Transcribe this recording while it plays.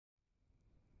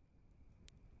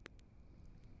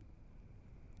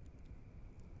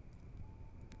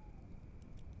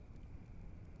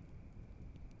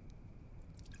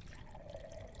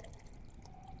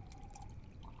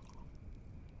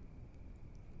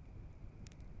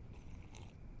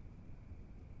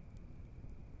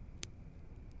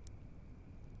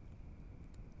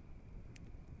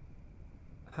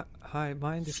Hi,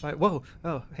 mind if I... Whoa!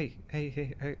 Oh, hey,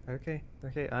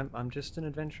 okay, I'm just an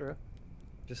adventurer.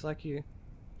 Just like you.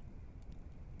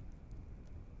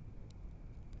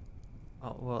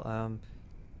 Oh, well,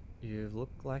 you look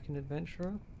like an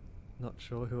adventurer? Not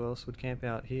sure who else would camp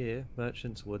out here.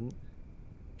 Merchants wouldn't.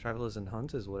 Travelers and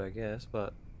hunters would, I guess,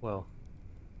 but, well,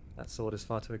 that sword is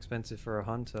far too expensive for a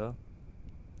hunter.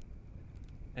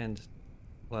 And,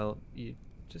 well, you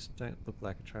just don't look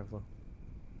like a traveler.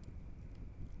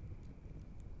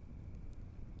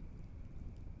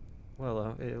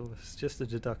 Well, it was just a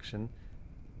deduction.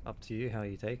 Up to you how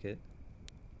you take it.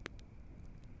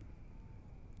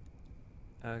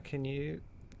 Can you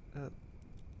uh,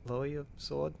 lower your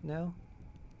sword now?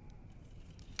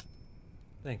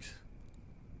 Thanks.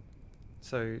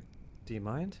 So, do you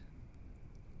mind?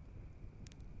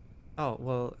 Oh,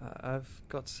 well, I've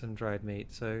got some dried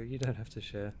meat, so you don't have to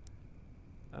share.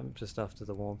 I'm just after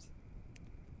the warmth.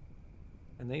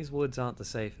 And these woods aren't the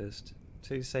safest.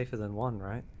 Two's safer than one,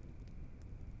 right?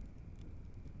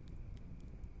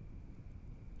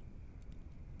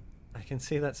 I can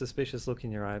see that suspicious look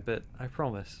in your eye, but I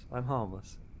promise, I'm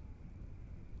harmless.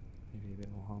 Maybe a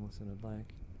bit more harmless than I'd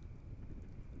like.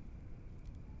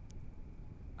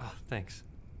 Oh, thanks.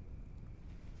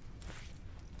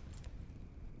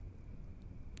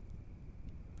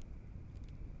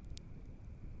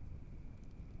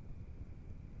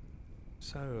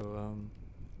 So,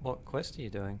 what quest are you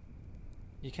doing?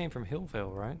 You came from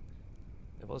Hillvale, right?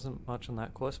 There wasn't much on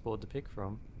that quest board to pick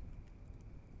from.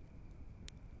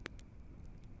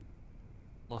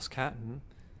 Lost Captain?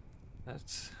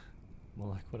 That's more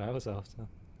like what I was after.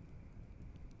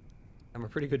 I'm a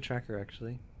pretty good tracker,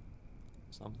 actually.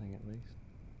 Something, at least.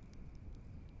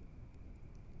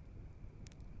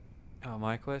 Oh,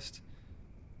 my quest?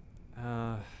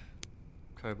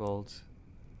 Kobold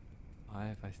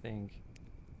 5, I think.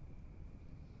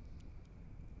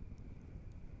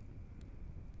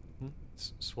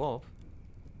 Swap?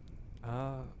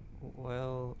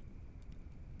 Well...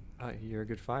 you're a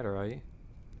good fighter, are you?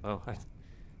 Oh, I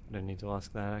don't need to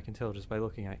ask that, I can tell just by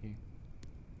looking at you.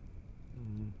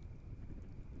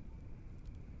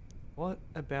 What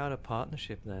about a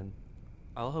partnership then?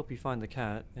 I'll help you find the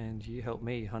cat, and you help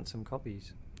me hunt some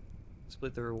copies.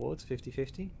 Split the rewards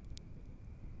 50-50?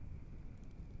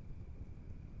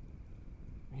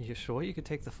 You sure you could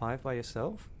take the 5 by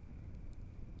yourself?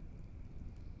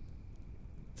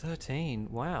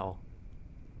 13, wow.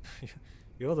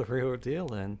 You're the real deal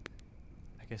then.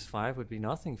 I guess 5 would be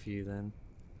nothing for you then.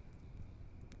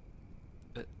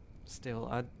 But still,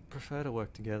 I'd prefer to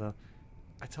work together.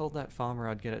 I told that farmer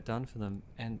I'd get it done for them,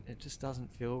 and it just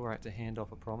doesn't feel right to hand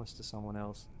off a promise to someone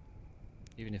else.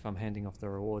 Even if I'm handing off the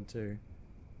reward too.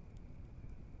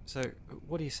 So,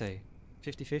 what do you say?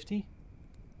 50-50?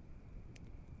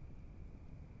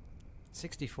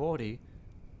 60-40?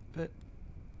 But...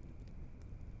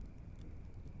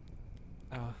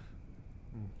 Oh...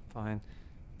 fine.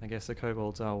 I guess the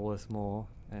kobolds are worth more,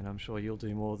 and I'm sure you'll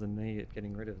do more than me at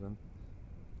getting rid of them.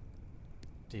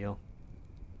 Deal.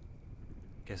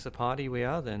 Guess a party we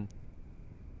are then.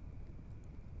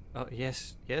 Oh,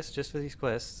 yes, just for these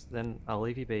quests, then I'll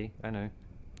leave you be, I know.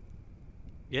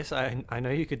 Yes, I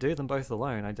know you could do them both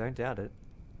alone, I don't doubt it.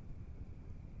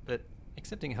 But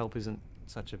accepting help isn't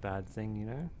such a bad thing, you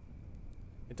know?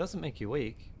 It doesn't make you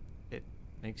weak, it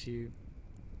makes you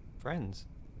friends.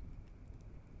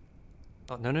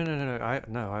 Oh,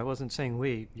 no, I wasn't saying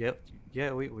we. Yep,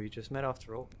 yeah, we just met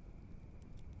after all.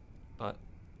 But,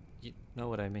 you know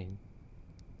what I mean.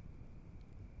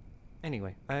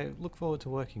 Anyway, I look forward to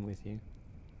working with you.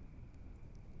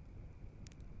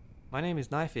 My name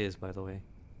is Knife Ears, by the way.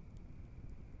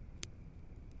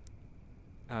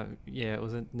 Yeah, it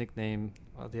was a nickname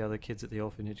the other kids at the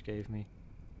orphanage gave me.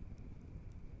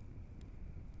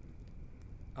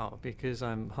 Oh, because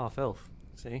I'm half elf,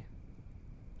 see?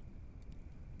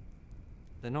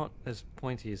 They're not as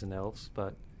pointy as an elf's,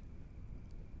 but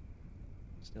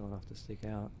still enough to stick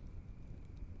out.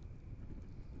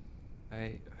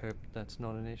 I hope that's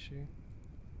not an issue.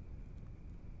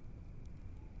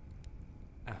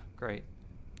 Ah, great.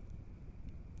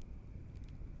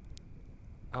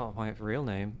 Oh, my real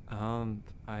name?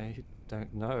 I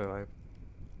don't know. I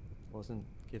wasn't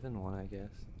given one, I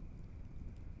guess.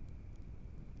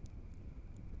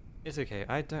 It's okay,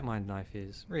 I don't mind Knife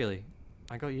Ears, really.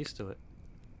 I got used to it.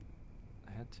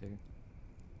 I had to.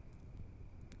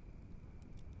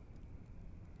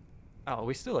 Oh,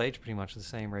 we still age pretty much the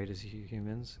same rate as you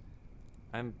humans.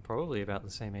 I'm probably about the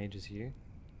same age as you.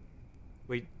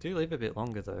 We do live a bit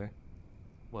longer though.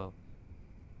 Well,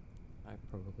 I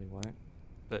probably won't,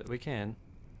 but we can.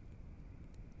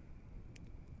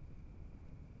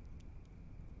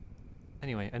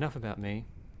 Anyway, enough about me.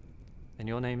 And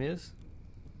your name is?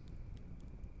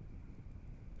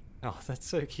 Oh, that's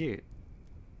so cute.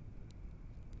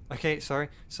 Okay,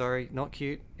 sorry, not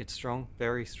cute. It's strong,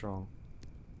 very strong.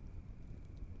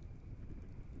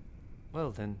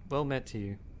 Well then, well met to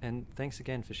you, and thanks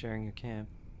again for sharing your camp.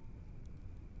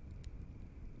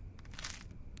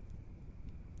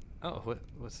 Oh,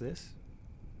 what's this?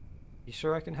 You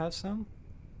sure I can have some?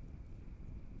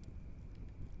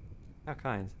 How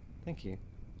kind. Thank you.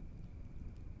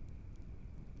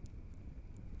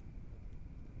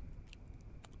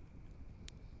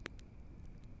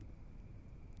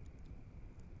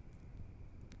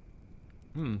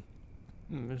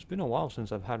 It's been a while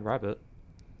since I've had rabbit.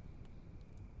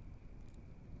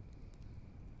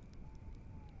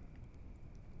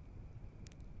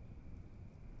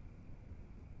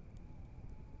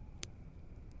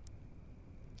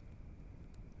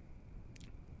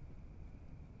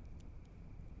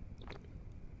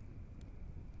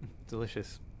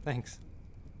 Delicious. Thanks.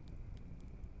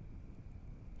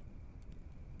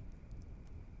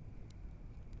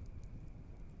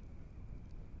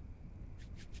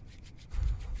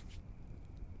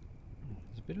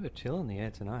 There's a bit of a chill in the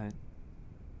air tonight.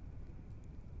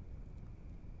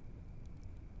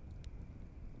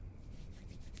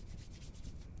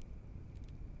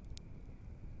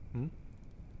 Hmm?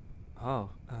 Oh,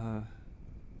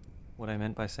 what I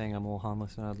meant by saying I'm more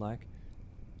harmless than I'd like?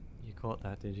 You caught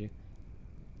that, did you?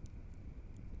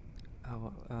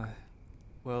 Oh,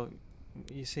 well,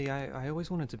 you see, I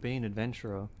always wanted to be an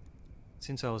adventurer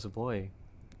since I was a boy.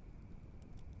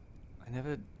 I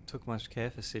never took much care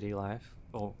for city life,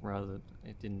 or rather,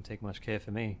 it didn't take much care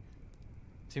for me.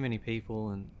 Too many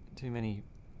people and too many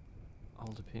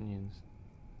old opinions.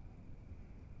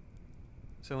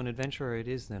 So an adventurer it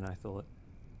is then, I thought.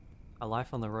 A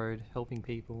life on the road, helping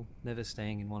people, never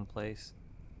staying in one place.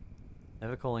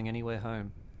 Never calling anywhere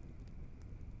home.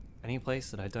 Any place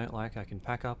that I don't like I can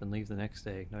pack up and leave the next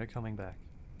day, no coming back.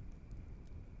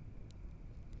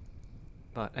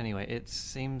 But anyway, it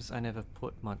seems I never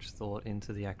put much thought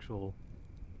into the actual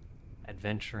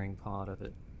adventuring part of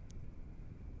it.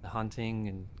 The hunting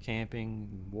and camping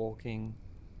and walking,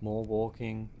 more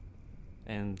walking,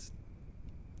 and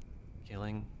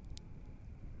killing.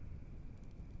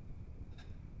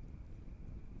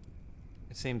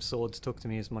 It seems swords took to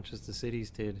me as much as the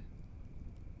cities did.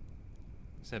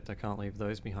 Except I can't leave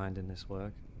those behind in this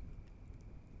work.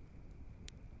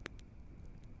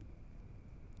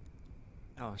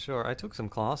 Oh, sure, I took some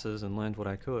classes and learned what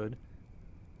I could.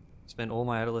 Spent all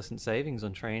my adolescent savings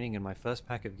on training and my first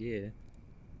pack of gear.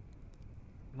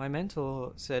 My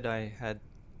mentor said I had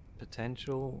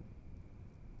potential,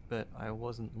 but I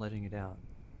wasn't letting it out.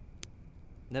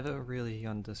 Never really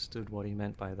understood what he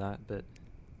meant by that, but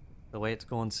the way it's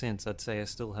gone since, I'd say I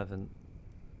still haven't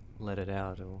let it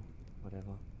out or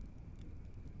whatever.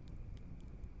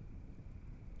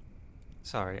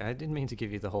 Sorry, I didn't mean to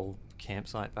give you the whole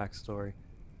campsite backstory.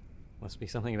 Must be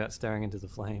something about staring into the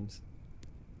flames.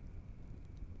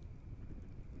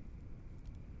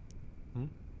 Hmm?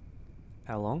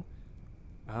 How long?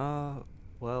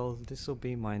 Well, this'll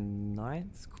be my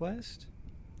 9th quest?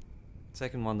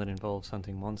 Second one that involves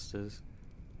hunting monsters.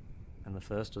 And the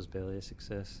first was barely a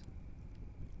success.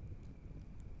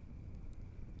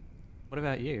 What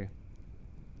about you?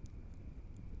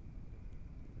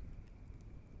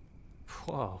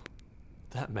 Whoa,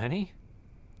 that many?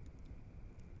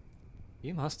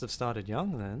 You must have started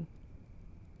young then.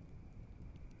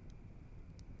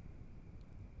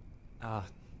 Ah,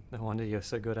 no wonder you're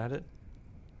so good at it.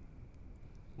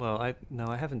 Well, I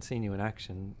haven't seen you in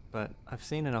action, but I've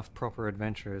seen enough proper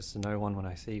adventurers to know one when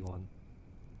I see one.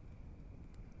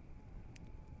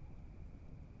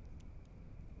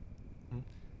 Hmm?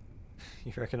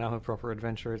 You reckon I'm a proper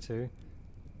adventurer too?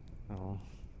 Oh.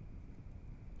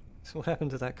 So what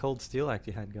happened to that cold steel act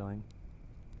you had going?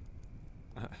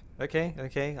 Okay,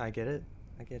 I get it.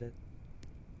 I get it.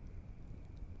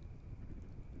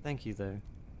 Thank you, though.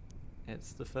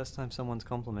 It's the first time someone's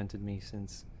complimented me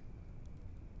since...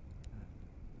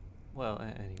 well,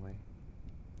 anyway.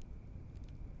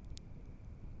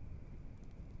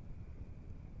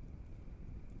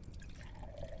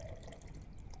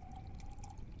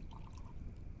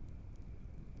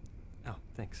 Oh,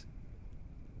 thanks.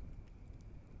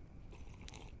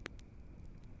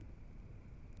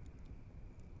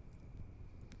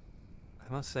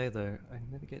 I must say though, I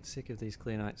never get sick of these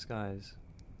clear night skies.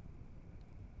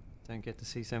 Don't get to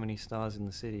see so many stars in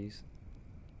the cities.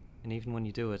 And even when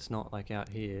you do, it's not like out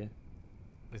here,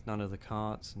 with none of the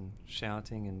carts and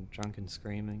shouting and drunken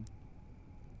screaming.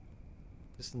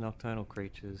 Just the nocturnal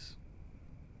creatures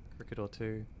cricket or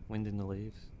two, wind in the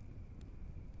leaves,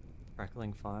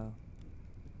 crackling fire.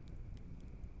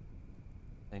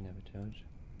 They never judge.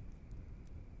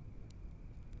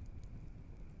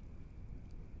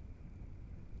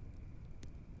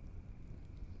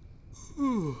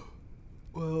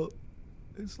 Well,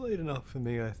 it's late enough for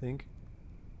me, I think.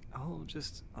 I'll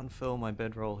just unfurl my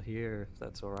bedroll here, if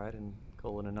that's alright, and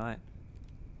call it a night.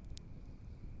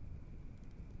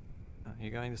 Are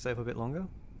you going to stay up a bit longer?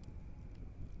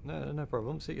 No, no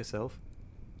problem. Suit yourself.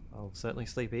 I'll certainly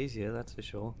sleep easier, that's for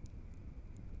sure.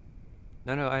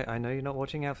 No, I know you're not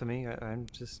watching out for me. I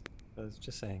was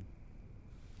just saying.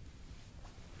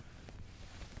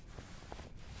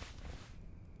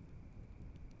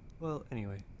 Well,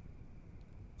 anyway.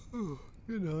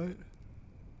 Good night.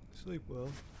 Sleep well.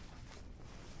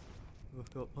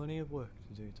 We've got plenty of work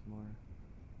to do tomorrow.